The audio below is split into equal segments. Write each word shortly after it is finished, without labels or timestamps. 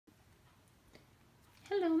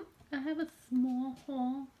have a small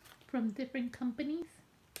haul from different companies.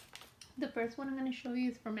 The first one I'm going to show you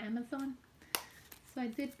is from Amazon. So I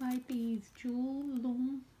did buy these Jewel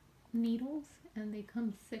Loom needles, and they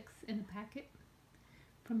come 6 in a packet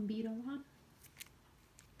from Beadalon,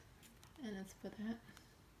 and it's for that.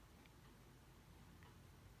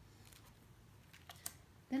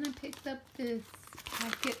 Then I picked up this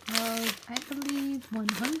packet of, I believe,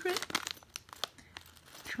 100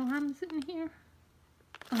 charms in here.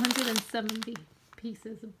 170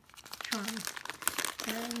 pieces of charms.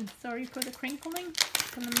 And sorry for the crinkling,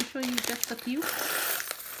 but let me show you just a few.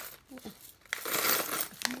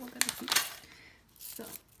 So,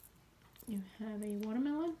 you have a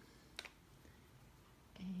watermelon,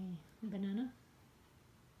 a banana,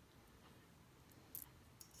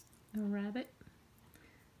 a rabbit,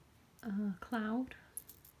 a cloud,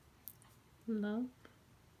 love,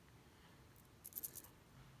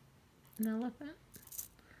 an elephant,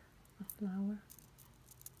 a flower.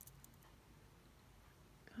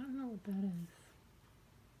 I don't know what that is.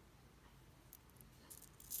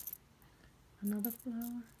 Another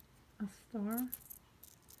flower, a star,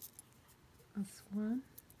 a swan,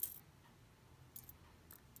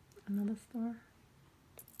 another star.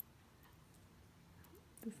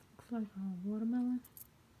 This looks like a watermelon,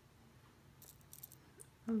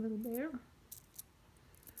 a little bear,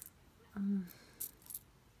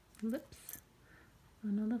 lips,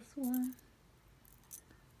 another swan,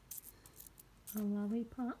 a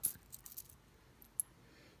lollipop,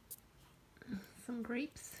 some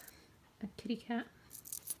grapes, a kitty cat,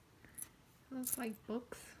 looks like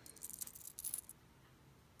books,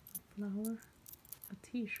 a flower, a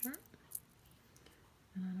t-shirt,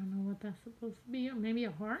 and I don't know what that's supposed to be, or maybe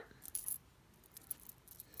a heart,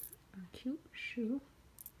 a cute shoe,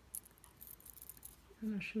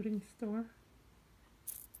 and a shooting star,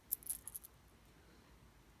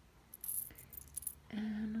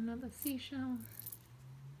 and another seashell,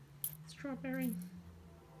 strawberry,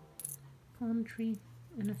 palm tree,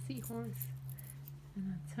 and a seahorse,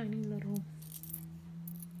 and a tiny little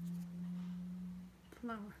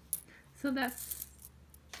flower. So that's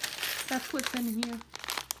what's in here.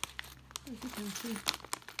 As you can see, it's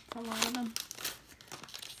a lot of them.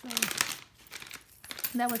 So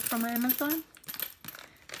that was from Amazon.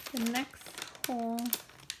 The next haul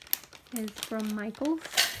is from Michaels,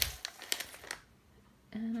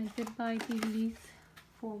 and I did buy these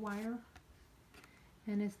for wire,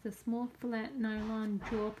 and it's the small flat nylon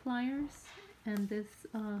jewel pliers, and this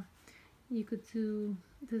you could do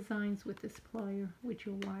designs with this plier with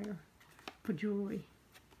your wire for jewelry.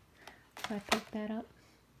 So I picked that up.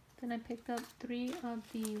 Then I picked up 3 of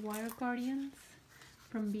the wire guardians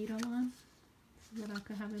from Beadalon so that I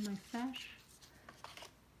could have in my stash.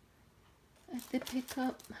 I did pick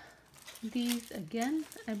up these again.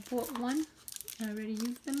 I bought 1, I already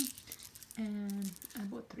used them, and I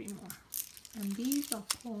bought 3 more. And these are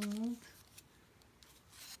called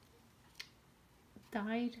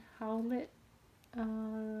Dyed Howlet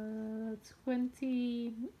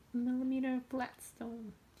 20mm flat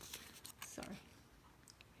stone. Sorry,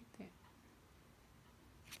 right there.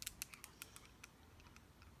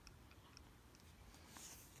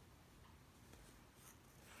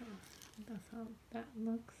 So that's how that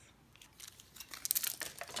looks.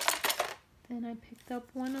 Then I picked up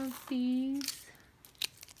 1 of these.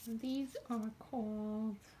 These are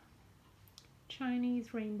called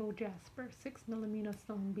Chinese Rainbow Jasper 6mm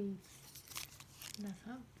stone beads. And that's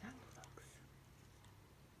how that looks.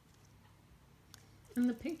 In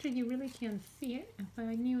the picture you really can't see it. If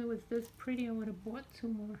I knew it was this pretty, I would have bought 2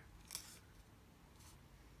 more.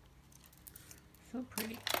 So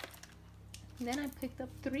pretty. Then I picked up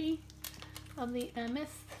 3 of the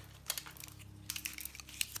amethyst.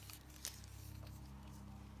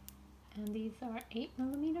 And these are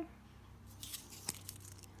 8mm.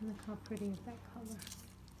 And look how pretty is that color.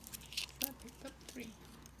 So I picked up 3.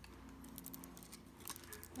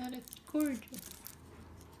 That is gorgeous.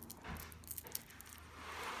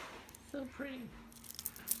 So pretty.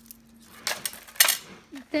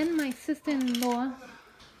 Then my sister-in-law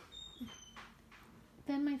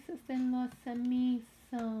sent me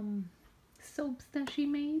some soaps that she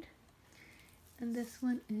made. And this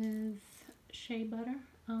one is shea butter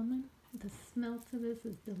almond. The smell to this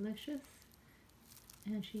is delicious.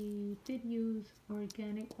 And she did use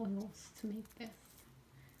organic oils to make this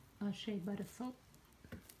shea butter soap.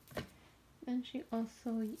 And she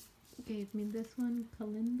also gave me this one,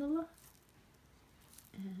 calendula,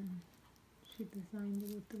 and she designed it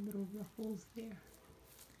with the little ruffles there.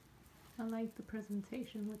 I like the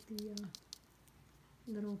presentation with the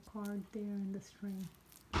little card there and the string.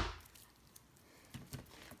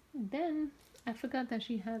 then I forgot that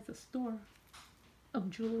she has a store of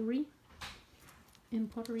jewelry in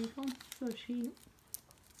Puerto Rico, so she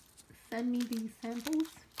sent me these samples.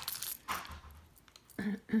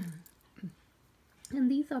 And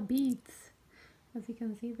these are beads. As you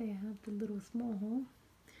can see, they have the little small hole.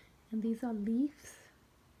 And these are leaves.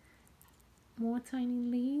 More tiny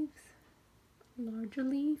leaves. Larger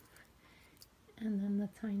leaf. And then the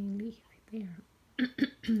tiny leaf there.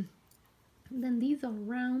 Then these are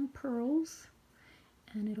round pearls.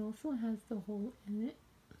 And it also has the hole in it.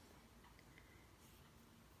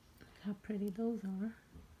 Look how pretty those are.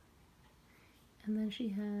 And then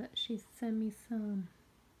she sent me some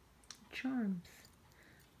charms.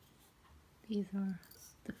 These are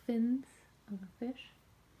the fins of a fish.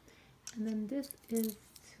 And then this is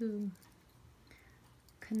to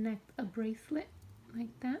connect a bracelet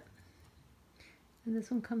like that. And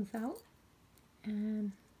this one comes out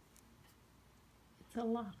and it's a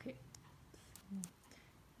locket. So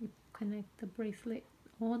you connect the bracelet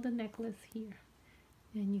or the necklace here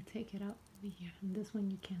and you take it out over here. And this one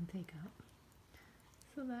you can't take out.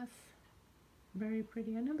 So that's very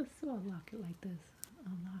pretty. I never saw a locket like this. A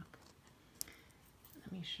lock.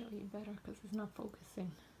 Let me show you better because it's not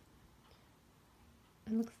focusing.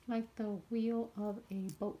 It looks like the wheel of a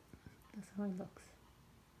boat. That's how it looks.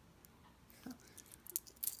 So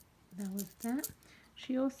that was that.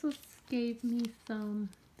 She also gave me some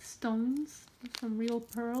stones, some real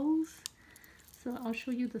pearls. So I'll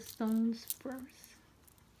show you the stones first.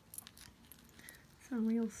 Some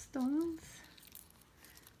real stones.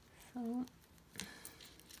 So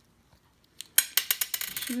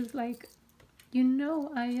she was like, you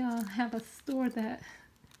know, I have a store that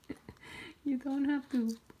you don't have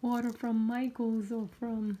to order from Michael's or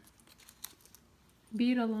from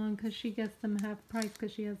Beadalong because she gets them half price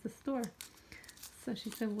because she has the store. So she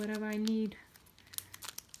said whatever I need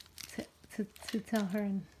to tell her.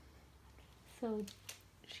 And so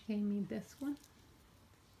she gave me this one.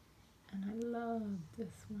 And I love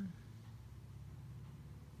this one.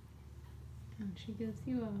 And she gives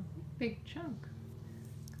you a big chunk.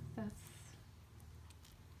 That's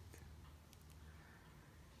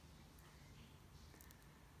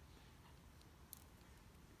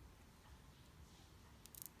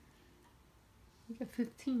you get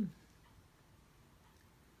 15.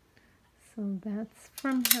 So that's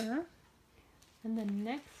from her. And the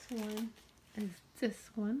next one is this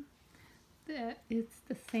one. That it's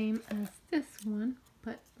the same as this one,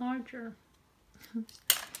 but larger.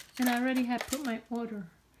 And I already had put my order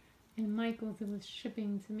in Michael's. It was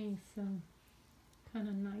shipping to me, so kind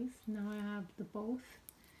of nice. Now I have the both,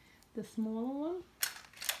 the smaller one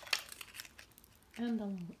and the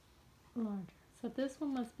larger. So this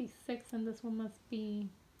one must be 6 and this one must be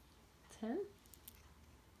 10.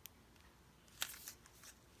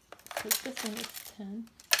 Because this one is 10.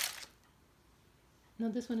 No,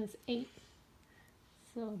 this one is 8.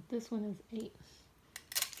 So this one is 8.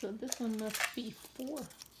 So this one must be 4.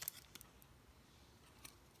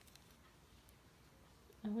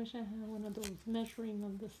 I wish I had one of those measuring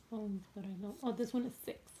of the stones, but I don't. Oh, this one is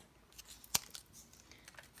 6.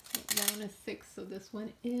 So that one is 6. So this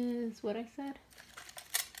one is what I said?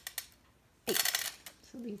 8.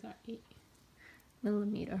 So these are 8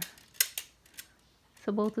 millimeter.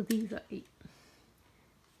 So both of these are 8.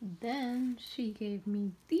 Then she gave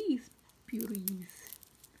me these beauties.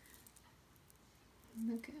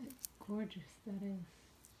 Look at how gorgeous that is.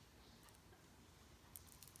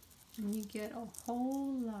 And you get a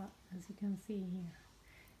whole lot, as you can see here.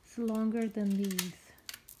 It's longer than these.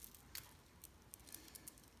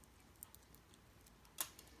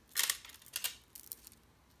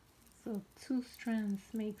 So 2 strands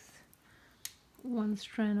makes 1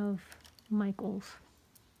 strand of Michael's.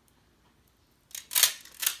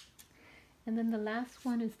 And then the last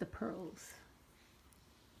one is the pearls.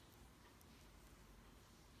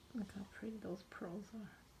 Look how pretty those pearls are.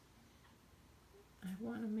 I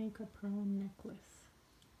want to make a pearl necklace.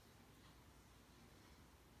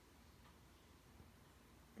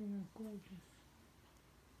 They are gorgeous.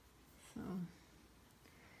 So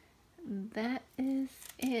that is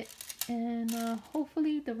it. And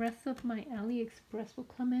hopefully the rest of my AliExpress will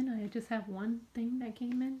come in. I just have one thing that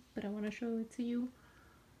came in, but I want to show it to you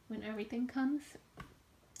when everything comes.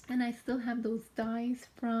 And I still have those dies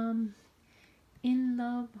from In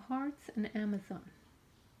Love Hearts and Amazon.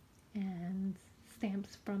 And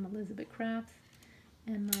stamps from Elizabeth Crafts,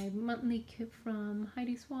 and my monthly kit from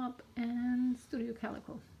Heidi Swap and Studio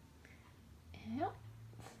Calico. Yep.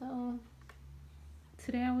 So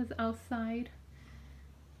today I was outside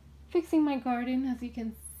fixing my garden. As you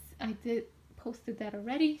can, I did posted that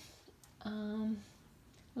already.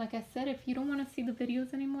 Like I said, if you don't want to see the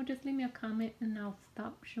videos anymore, just leave me a comment and I'll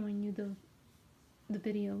stop showing you the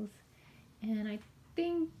videos. And I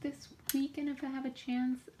think this weekend, if I have a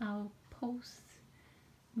chance, I'll post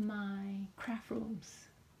my craft rooms,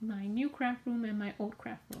 my new craft room and my old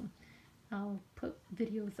craft room. I'll put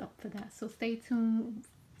videos up for that, so stay tuned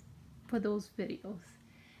for those videos.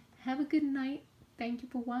 Have a good night. Thank you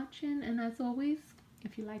for watching, and as always,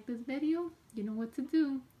 if you like this video, you know what to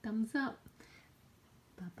do. Thumbs up.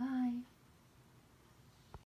 Bye bye.